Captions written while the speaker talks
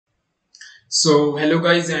So hello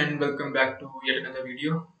guys and welcome back to yet another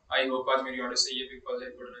video. I hope आज मेरी audio सही है because I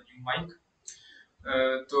put on a new mic.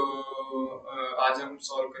 आज हम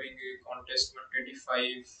solve करेंगे कॉन्टेस्ट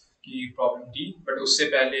 125 की प्रॉब्लम थी, बट उससे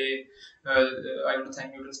पहले I want to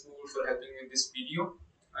thank Newton School for helping me in this video.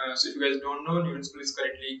 So if you guys don't know, Newton School is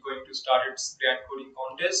currently going to start its grand coding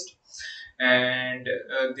contest, and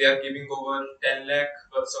they are giving over 10 lakh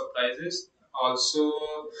worth of prizes. Also,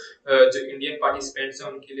 जो Indian participants हैं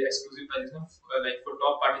उनके लिए exclusive prizes हैं. Like for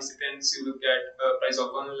top participants, you will get a prize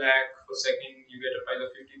of 1 lakh. For second, you get a prize of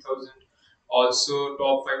 50,000. Also,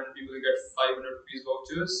 top 500 people will get 500 rupees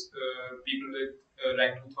vouchers. People with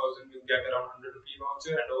rank 2000 will get around 100 rupee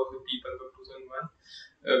voucher, and all the people from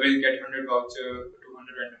 2001 will get 100 voucher to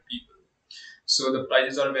 100 random people. So the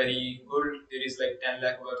prizes are very good. There is like 10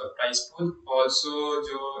 lakh worth of prize pool. Also,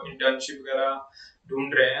 जो internship वगैरह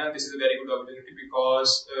ढूंढ रहे हैं, this is a very good opportunity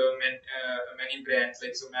because many brands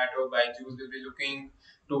like Zomato, Byju's will be looking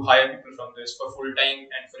to hire people from this for full time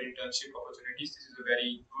and for internship opportunities. This is a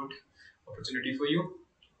very good opportunity for you.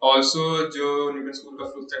 Also, जो Newton School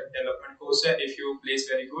का full stack development course है, if you place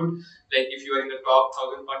very good, like if you are in the top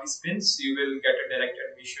 1000 participants, you will get a direct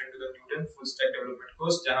admission to the Newton full stack development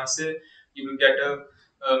course, जहाँ से you will get a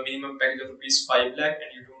minimum package of rupees 5 lakh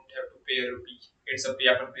and you don't have to pay a rupee. It's a pay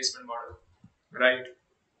after placement model, right?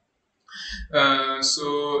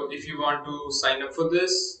 So if you want to sign up for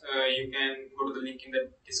this, you can go to the link in the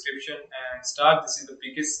description and start. This is the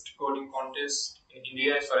biggest coding contest in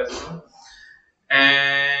India as far as I know.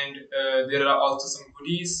 And there are also some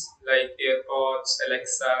goodies like AirPods,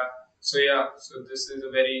 Alexa. So yeah, so this is a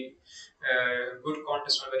very good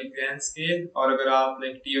contest on a very grand scale. और अगर आप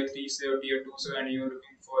like tier 3 से or tier 2 से and you're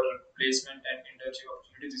looking for placement and internship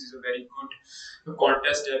opportunity, this is a very good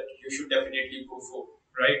contest that you should definitely go for,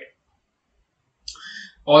 right?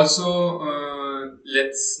 Also,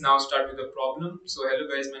 let's now start with the problem. So hello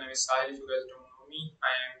guys, my name is Sahil. If you guys don't know me,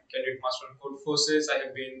 I am candidate master on CodeForces. I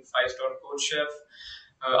have been 5-star code chef.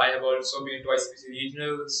 I have also been to ICPC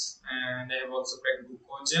regionals, and I have also cracked book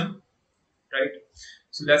code gem, right?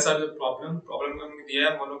 So let's start with the problem. Problem में दिया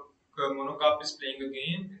है Monocarp is playing a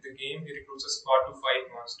game. In the game, he recruits a squad to fight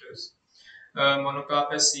monsters.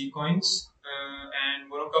 Monocarp has C coins,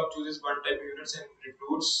 and Monocarp chooses one type of units and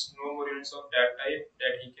recruits no more units of that type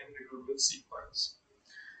that he can recruit with C coins.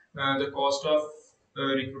 The cost of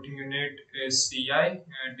recruiting unit is CI,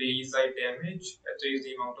 D is I damage, H is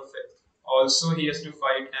the amount of health. Also, he has to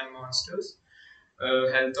fight M monsters.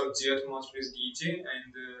 Health of Jth monster is DJ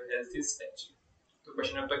and health is H. तो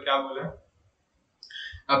question अब तक क्या बोला है?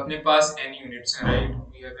 अपने पास n units हैं, right?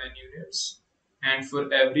 We have n units, and for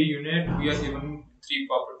every unit we are given three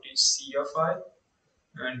properties: C of I,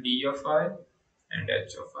 and D of I, and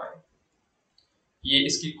H of I. ये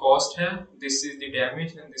इसकी cost है. This is the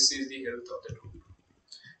damage, and this is the health of the troop.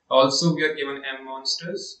 Also, we are given M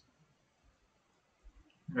monsters,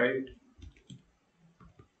 right?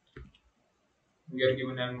 We are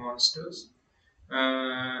given M monsters.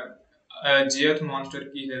 Jth monster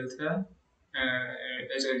की health है.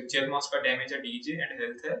 Jth monster का damage है DJ and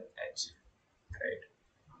health है H, right?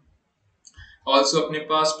 Also अपने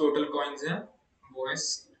पास total coins हैं, वो है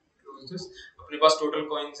C. Close this. अपने पास total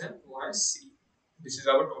coins हैं, वो है C. This is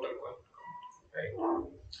our total coin count, right?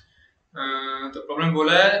 तो प्रॉब्लम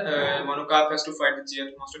बोला है Monocarp has to fight the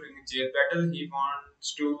Jth monster during the Jth battle. He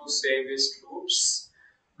wants to save his troops.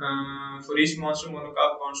 For each monster,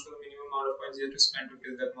 Monocarp wants the minimum amount of coins he has to spend to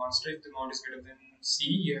kill that monster. If the amount is greater than C,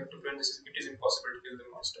 you have to print this. It is impossible to kill the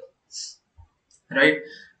monster, right?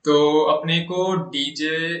 तो अपने को DJ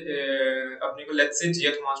अपने को let's say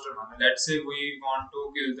Jth monster माना. Let's say we want to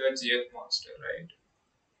kill the Jth monster, right?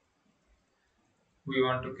 We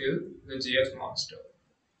want to kill the Jth monster.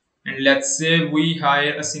 And let's say we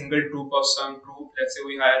hire a single troop of some troop. Let's say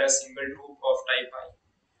we hire a single troop of type I.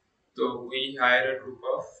 So we hire a troop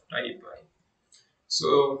of type I.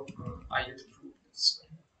 So I have to prove this.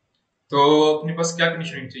 तो अपने पास क्या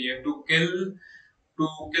condition होनी चाहिए to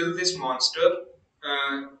kill this monster?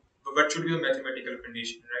 What should be the mathematical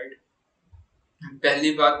condition, right?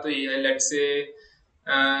 पहली बात तो ये है, let's say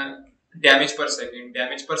damage per second.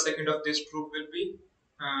 Damage per second of this troop will be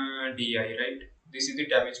di, right? This is the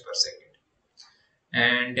damage per second,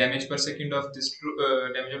 and damage per second of this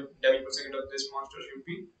damage per second of this monster should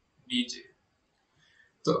be dj.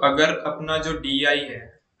 तो अगर अपना जो di है,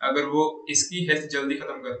 अगर वो इसकी health जल्दी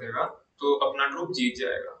खत्म कर देगा तो अपना ट्रूप जीत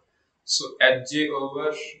जाएगा. सो hj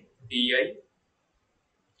ओवर di,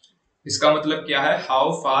 इसका मतलब क्या है?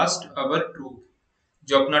 हाउ फास्ट अवर ट्रूप,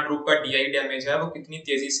 जो अपना ट्रूप का di डैमेज है वो कितनी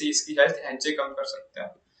तेजी से इसकी हेल्थ hj कम कर सकता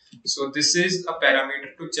है. So this is a parameter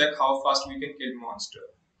to check how fast we can kill monster.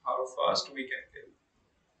 how fast we can kill,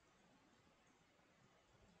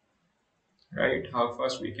 right? How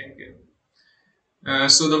fast we can kill.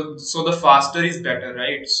 So the faster is better,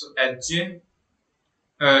 right? So Hj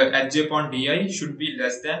upon di should be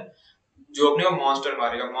less than जो अपने को monster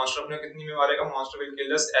मारेगा. Monster अपने कितनी में मारेगा? Monster will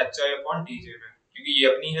kill us H I upon DJ में, क्योंकि ये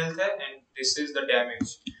अपनी हेल्थ है and this is the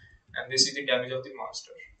damage and this is the damage of the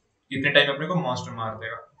monster. इतने टाइम अपने को मॉन्स्टर मार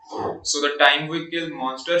देगा. So the time we kill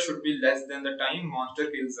monster should be less than the time monster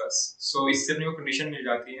kills अस. सो इससे अपने को कंडीशन मिल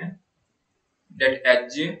जाती है that H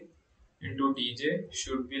J into D J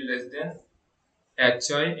should be less than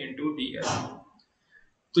H I into D I.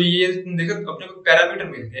 तो ये देखो अपने को पैरामीटर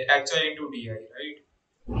मिलते हैं H I into D I, right.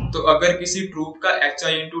 तो अगर किसी ट्रूप का H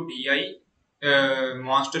I into D I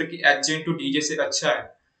monster की H J into D J से अच्छा है,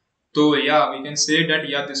 तो या वी कैन से दैट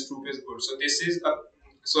या this troop is good. So this is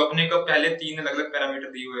so अपने को पहले 3 अलग अलग पैरामीटर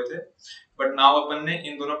दिए हुए थे, बट नाउ अपन ने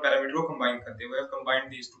इन दोनों पैरामीटर को कंबाइन कर दिया. We have combined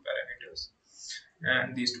these two parameters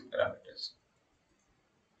and these two parameters.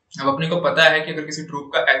 अब अपने को पता है कि अगर किसी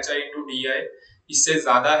ट्रूप का H I into D I इससे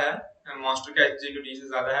ज्यादा है, मॉन्स्टर का एच आई इंटू डी से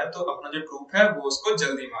ज्यादा है, तो अपना जो ट्रूप है वो उसको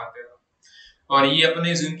जल्दी मार देगा. और ये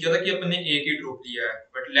अपने अज्यूम किया था कि अपने एक ही ट्रूप लिया है,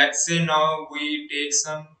 but let's say now we take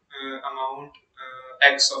some amount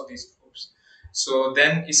x of this troops. So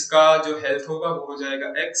then इसका जो हेल्थ होगा वो हो जाएगा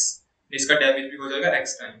x, इसका डैमेज भी हो जाएगा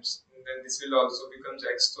x times, then this will also becomes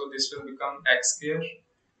x. So this will become x square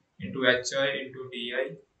into hi into di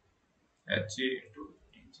hj into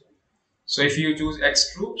dj. So if you choose x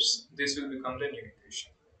troops, this will become the new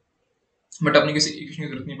equation. But अपने किसी equation की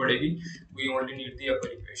जरूरत नहीं पड़ेगी, we only need the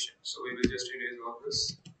upper equation. So we will just erase all this.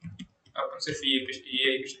 अपन सिर्फ ये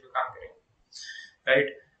equation पे काम करेंगे,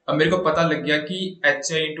 राइट. अब मेरे को पता लग गया कि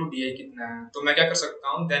H I into D I कितना है, तो मैं क्या कर सकता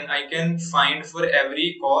हूँ, then I can find for every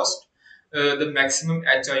cost the maximum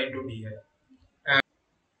H I into D I.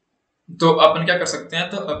 तो अपन क्या कर सकते हैं,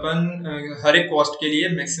 तो अपन हर एक कॉस्ट के लिए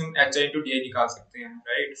maximum H I into D I निकाल सकते हैं,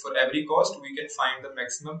 right. For every cost we can find the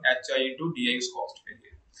maximum H I into D I उस कॉस्ट के लिए.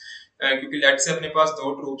 क्योंकि लेट से अपने पास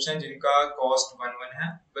दो ट्रूप्स हैं जिनका कॉस्ट 1 है,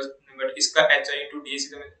 बट इसका H I into D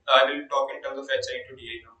I will talk in terms of H I into D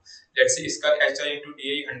I now. Late से इसका H I into D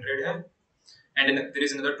I 100 है and there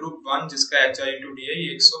is another troop 1 जिसका H I into D I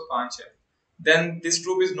 105 है. Then this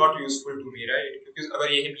troop is not useful to me, right. क्योंकि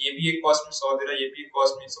अगर ये भी एक कॉस्ट में 100 दे रहा है, ये भी एक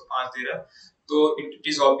कॉस्ट में 105 दे रहा है, तो it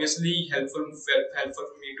is obviously helpful for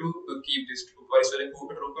me to keep this troop. और इस वाले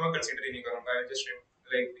ट्रूप को मैं कंसीडर ही नहीं करूंगा, I just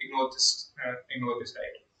like ignore this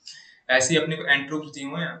right. ऐसे अपने को एंड ट्रूप्स दिए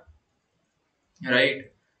हुए हैं, right.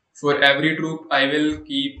 For every troop I will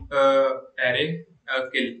keep array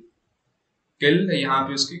किल यहाँ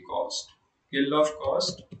पे उसकी cost kill of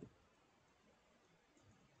cost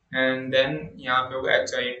and then यहाँ पे होगा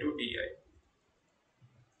H I into D I,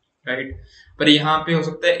 right. पर यहाँ पे हो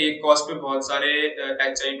सकता है एक कॉस्ट पे बहुत सारे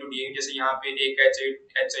H I into D I, जैसे यहाँ पे एक H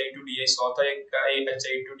I into D I 100 था, एक H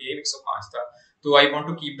I into D I 105 था. तो I want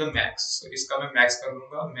to keep the max, इसका मैं मैक्स कर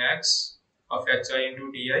लूंगा, max of H I into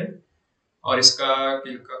D I, और इसका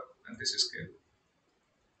किल का this is kill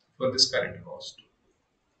for this current cost,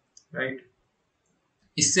 right.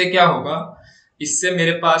 इससे क्या होगा, इससे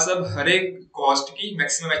मेरे पास अब हर एक कॉस्ट की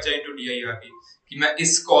maximum H I into D I आ गई कि मैं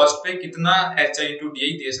इस कॉस्ट पे कितना H I into D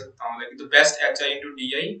I दे सकता हूँ, like the best H I into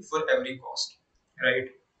D I for every cost, right.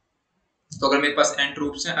 तो अगर मेरे पास n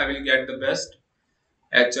ट्रूप्स हैं, I will get the best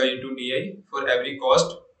H I into D I for every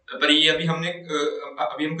cost. पर ये अभी हम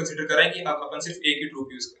कंसिडर कर रहे हैं कि अब अपन सिर्फ एक ही ट्रूप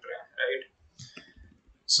यूज कर रहे हैं, right.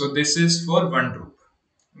 So this is for one troop.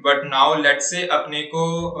 But now let's say अपने को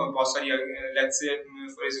बहुत सारी, लेट्स से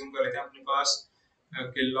फॉर एज्यूम कर लेते हैं अपने पास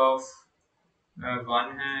किल ऑफ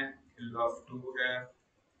 1 है, किल ऑफ 2 है,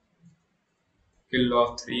 किल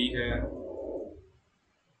ऑफ 3 है.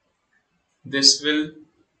 This will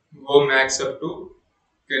go max up to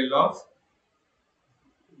kill of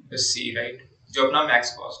C, right, जो अपना मैक्स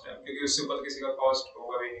कॉस्ट है, क्योंकि उससे ऊपर किसी का कॉस्ट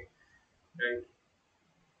होगा भी नहीं, राइट.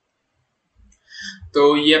 तो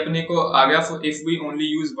ये अपने को आ गया. If we only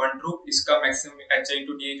use one troop, इसका maximum H I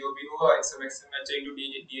into D जो भी होगा, इसका maximum H I into D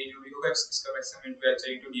जो भी होगा, इसका maximum into H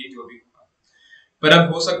I into D जो भी होगा. पर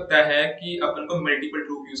अब हो सकता है कि अपन को मल्टीपल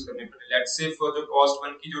ट्रूप यूज करने पड़े. लेट्स से फॉर जो कॉस्ट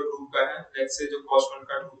 1 की जो ट्रूप का है, लेट्स से जो कॉस्ट 1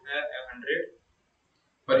 का ट्रूप है 100,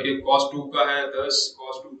 पर एक कॉस्ट 2 का है 10,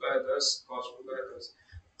 कॉस्ट 2 का है 10, कॉस्ट 2 का है 10.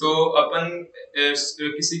 तो अपन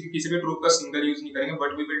किसी भी ट्रूप का सिंगल यूज नहीं करेंगे,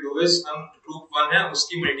 but we will do is हम ट्रूप 1 है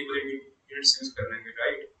उसकी मल्टीपल यूनिट्स यूज कर लेंगे,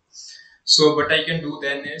 right. So what I can do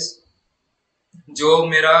then is, जो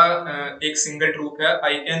मेरा एक सिंगल ट्रूप है,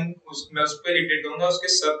 आई कैन मैं उस पर इटरेट करूंगा उसके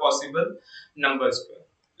सब पॉसिबल नंबर्स पे,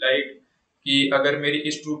 राइट. कि अगर मेरी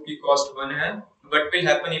इस ट्रूप की कॉस्ट 1 है, what will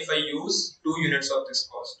happen if I use 2 units of this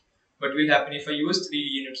cost, what will happen if I use 3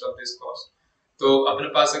 units of this cost. तो अपने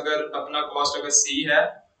पास अगर अपना कॉस्ट अगर C है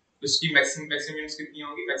तो उसकी मैक्सिमम यूनिट्स कितनी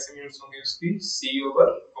होंगी, मैक्सिमम यूनिट्स होंगी उसकी C ओवर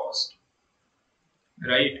कॉस्ट,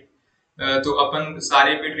 राइट। तो अपन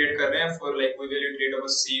सारे पे ट्रेड कर रहे हैं for like we will trade over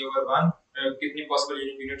C over 1, कितनी पॉसिबल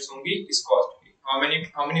यूनिट्स होंगी इस कॉस्ट की, how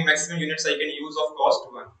many maximum units I can use of cost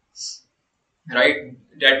 1, right,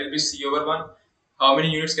 that will be C over 1. How many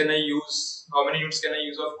units can I use, how many units can I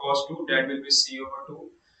use of cost 2, that will be C over 2.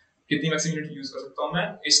 कितनी maximum unit use कर सकता हूं मैं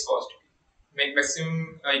इस cost की, maximum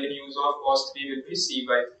I can use of cost 3 will be C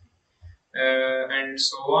by 3 and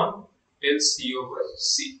so on till C over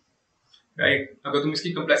C, right. अगर तुम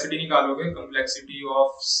इसकी कंप्लेक्सिटी निकालोगे, complexity of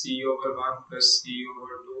C over 1 plus C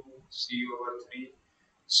over 2 C over 3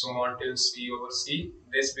 so on till C over C,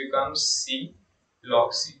 this becomes C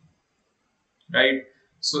log C, right.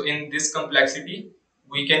 So in this complexity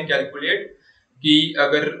we can calculate कि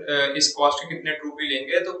अगर इस cost के कितने true भी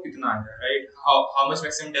लेंगे तो कितना आएगा, right, how much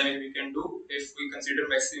maximum damage we can do if we consider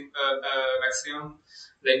maximum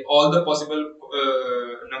like all the possible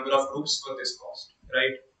number of groups for this cost,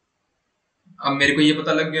 right. अब मेरे को ये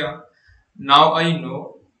पता लग गया, now I know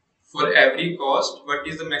for every cost what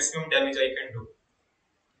is the maximum damage I can do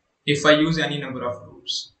if I use any number of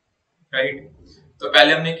groups, right. तो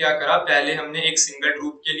पहले हमने क्या करा, पहले हमने एक सिंगल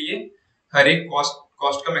ग्रुप के लिए हर एक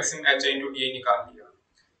कॉस्ट का maximum H I into D I निकाल लिया,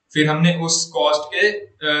 फिर हमने उस कॉस्ट के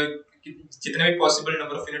जितने भी पॉसिबल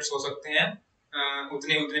नंबर ऑफ यूनिट्स हो सकते हैं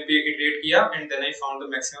उतने पे इटरेट किया and then I found the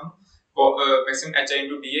maximum H I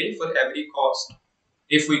into D I for every cost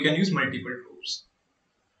if we can use multiple groups,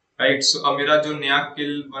 right. सो अब मेरा जो नया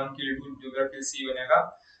किल 1 किल 2 जो मेरा किल सी बनेगा,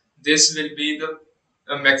 this will be the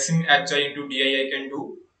maximum hi into di I can do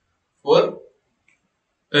for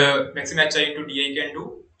maximum hi into di I can do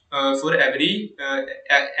for every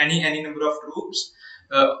any number of groups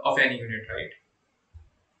of any unit, right.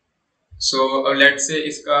 So let's say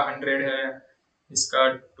इसका 100 है, इसका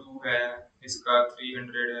 2 है, इसका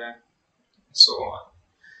 300 है, so on.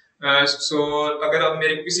 So अगर अब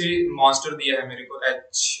मेरे को किसी मॉन्स्टर दिया है मेरे को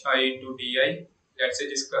hi into di, let's say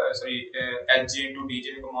जिसका सॉरी hg into dj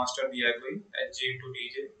मेरे को मॉन्स्टर दिया है कोई hg into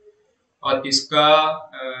dj और इसका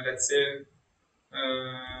let's say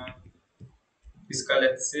इसका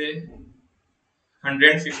let's say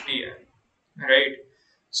 150 है, right.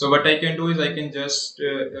 So what I can do is I can just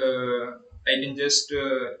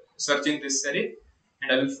search in this array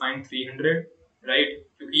and I will find 300, right,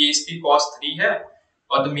 क्योंकि ये इसकी cost 3 है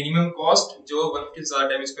और the minimum cost जो 150 से ज़्यादा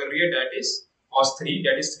डैमेज कर रही है that is cost 3,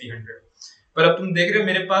 that is 300. पर अब तुम देख रहे हो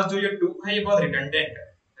मेरे पास जो ये 2 है ये बहुत रिडंडेंट है,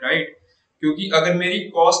 राइट, क्योंकि अगर मेरी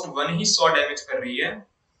कॉस्ट 1 ही 100 डैमेज कर रही है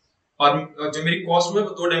और जो मेरी कॉस्ट 2 है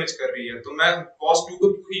वो 2 डैमेज कर रही है, तो मैं कॉस्ट 2 को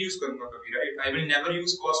क्यों ही यूज करूंगा कभी, right. I will never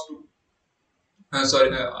use cost 2, I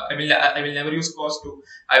will never use cost 2,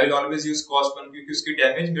 I will always use cost 1 क्योंकि उसकी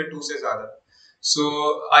डैमेज मेरे 2 से ज्यादा है. So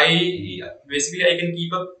I can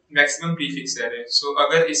keep a maximum prefix array. So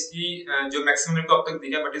अगर इसकी जो maximum मेरे को अब तक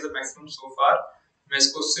दिया what is the maximum so far, मैं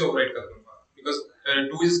इसको उससे override कर दूंगा because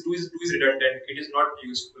 2 is redundant, it is not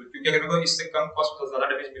useful क्योंकि अगर मेरे को इससे कम cost से ज्यादा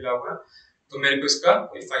डैमेज मिला हुआ तो मेरे को इसका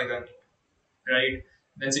कोई फायदा नहीं, right.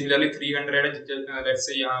 Then similarly 300 let's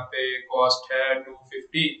say यहाँ पे cost है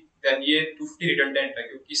 250, then ये 250 redundant है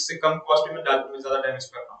क्योंकि इससे कम cost में ज्यादा डैमेज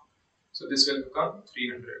कर रहा हूँ, so this will become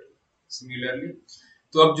 300. Similarly,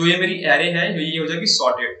 तो अब जो ये मेरी array है ये हो जाएगी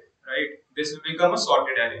sorted, right. This will become a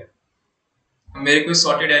sorted array. मेरे को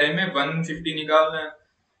sorted array में 150 निकालना है.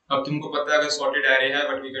 अब तुमको पता है अगर sorted array है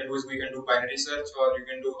what we can do is we can do binary search or you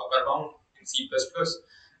can do upper bound in C++.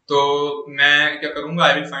 तो मैं क्या करूँगा,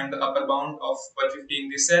 I will find the upper bound of 150 in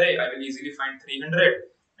this array. I will easily find 300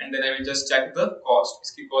 and then I will just check the cost.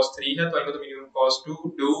 इसकी cost 3 है तो I know the minimum cost to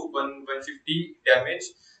do 150 damage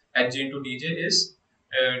hg into dj is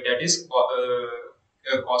that is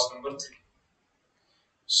cost number 3.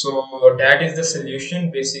 So that is the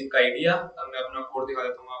solution, basic idea. अब मैं अपना code दिखा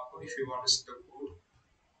देता हूँ आपको. If you want to see the code,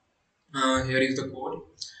 here is the code.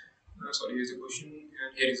 Sorry, here is the question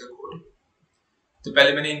and here is the code. तो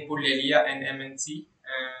पहले मैंने इनपुट ले लिया NMNC.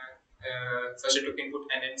 First I took input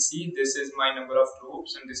NNC. This is my number of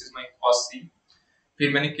groups and this is my cost C.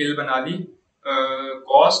 फिर मैंने kill बना ली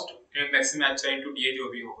cost maximum hi into da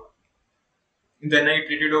जो भी होगा. Then I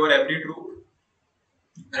iterated over every group,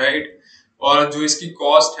 right. और जो इसकी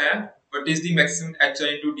cost है what is the maximum hi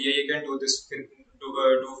into da I can do this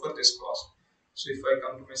do for this cost. So if I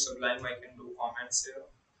come to my Sublime I can do comments here.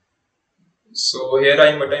 So here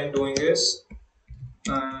what I'm doing is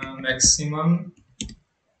maximum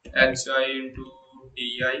hi into di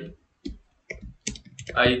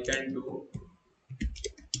I can do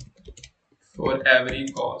for every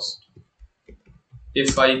cost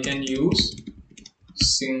if I can use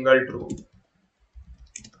single troop.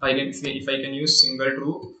 If I can use single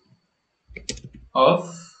troop of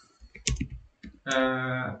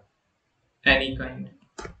uh, any kind,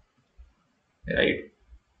 right?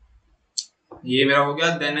 ये मेरा हो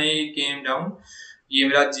गया. Then I came down. ये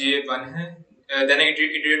मेरा J1 है. Then I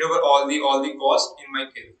iterate over all the cost in my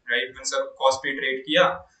kill, right? मैंने सब cost पे iterate किया.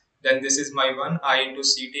 Then this is my one. I into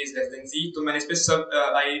CT is less than Z. तो मैंने इस पे सब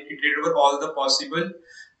I iterate over all the possible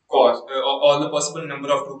cost, all the possible number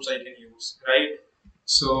of troops I can use, right?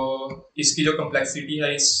 So इसकी जो complexity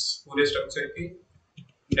है इस पूरे structure की,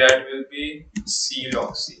 that will be C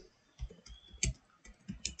log C.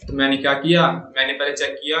 तो मैंने क्या किया, मैंने पहले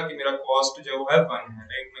चेक किया कि मेरा कॉस्ट जो है 1 है,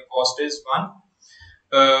 right? My cost is 1.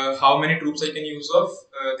 How many troops I can use of,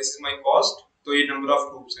 this is my cost. तो ये नंबर ऑफ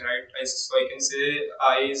ट्रूप्स है, right? So I can say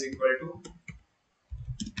I is equal to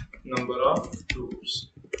number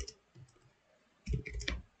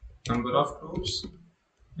of troops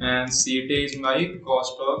and CT is my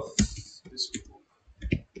cost of this troop,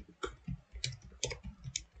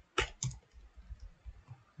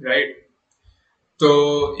 right? So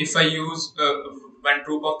if I use one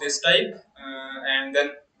troop of this type, and then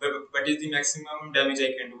what is the maximum damage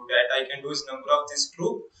I can do? That I can do is number of this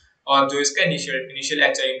troop और जो इसका initial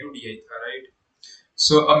HI into DI था, right?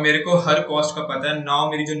 So अब मेरे को हर cost का पता है. Now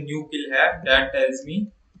मेरी जो new kill है, that tells me,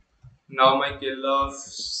 now my kill of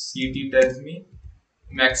CT tells me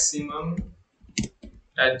maximum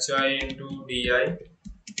HI into DI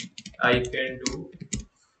I can do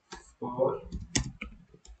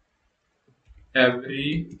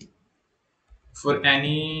for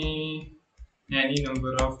any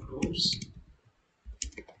number of troops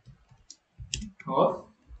of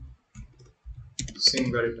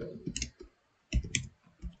single type,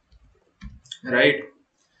 right?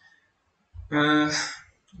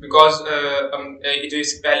 Because जो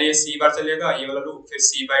इस पहले ये C बार चलेगा, ये वाला लूप, फिर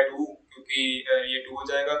C/2, क्योंकि ये 2 हो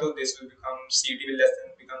जाएगा तो this will become CT will less than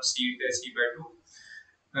become C/2.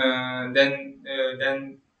 Then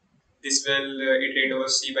this will iterate over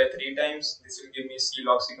C/3 times. This will give me C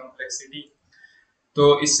log C complexity. तो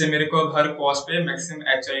इससे मेरे को अब हर कॉस्ट पे मैक्सिमम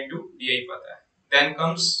HI into DI पता है. Then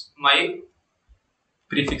comes my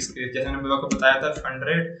prefix case. जैसे मैंने आपको बताया था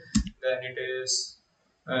 100, then it is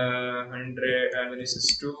 100, and this is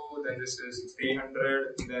 2, then this is 300,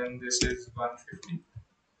 then this is 150,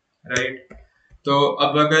 right? तो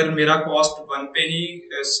अब अगर मेरा कॉस्ट 1 पे ही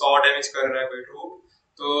 100 डैमेज कर रहा है कोई ट्रूप,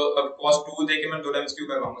 तो अब कॉस्ट 2 देके मैं 2 डैमेज क्यों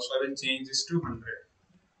करवाऊंगा? So I will change this to 100,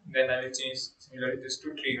 then I will change similarly this to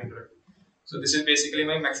 300. So this is basically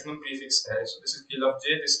my maximum prefix है. So this is kill of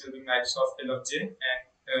J, this will be max of kill of J and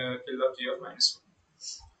kill of J of -1.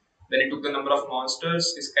 Then I took the number of monsters,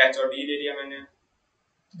 इसका H और D ले लिया मैंने.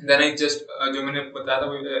 Then I just जो मैंने बताया था,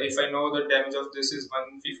 if I know the damage of this is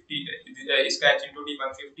 150, इसका H into D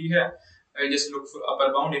 150 है, I just look for upper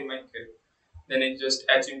bound in my kill. Then I just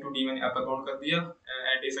H into D मैंने upper bound कर दिया,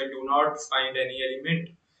 and if I do not find any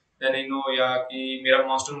element, then I know या कि मेरा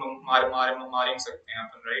monster मार ही सकते हैं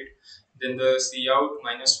अपन, right? Then the C out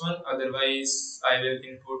 -1. Otherwise, I will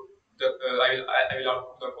input the I will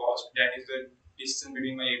output the cost. That is the distance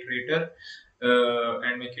between my iterator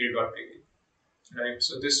and my kill.pg. Right.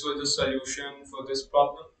 So this was the solution for this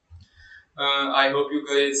problem. I hope you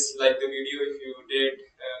guys like the video. If you did,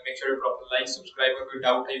 make sure to drop a like, subscribe. If you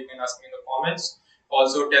doubt, you can ask me in the comments.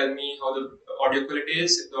 Also, tell me how the audio quality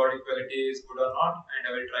is, if the audio quality is good or not, and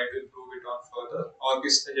I will try to improve it on further. Or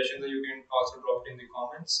this suggestion that you can also drop it in the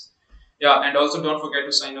comments. Yeah, and also don't forget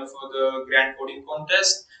to sign up for the grand coding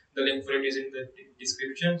contest. The link for it is in the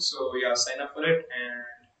description. So yeah, sign up for it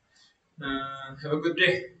and have a good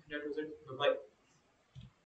day. That was it. Bye bye.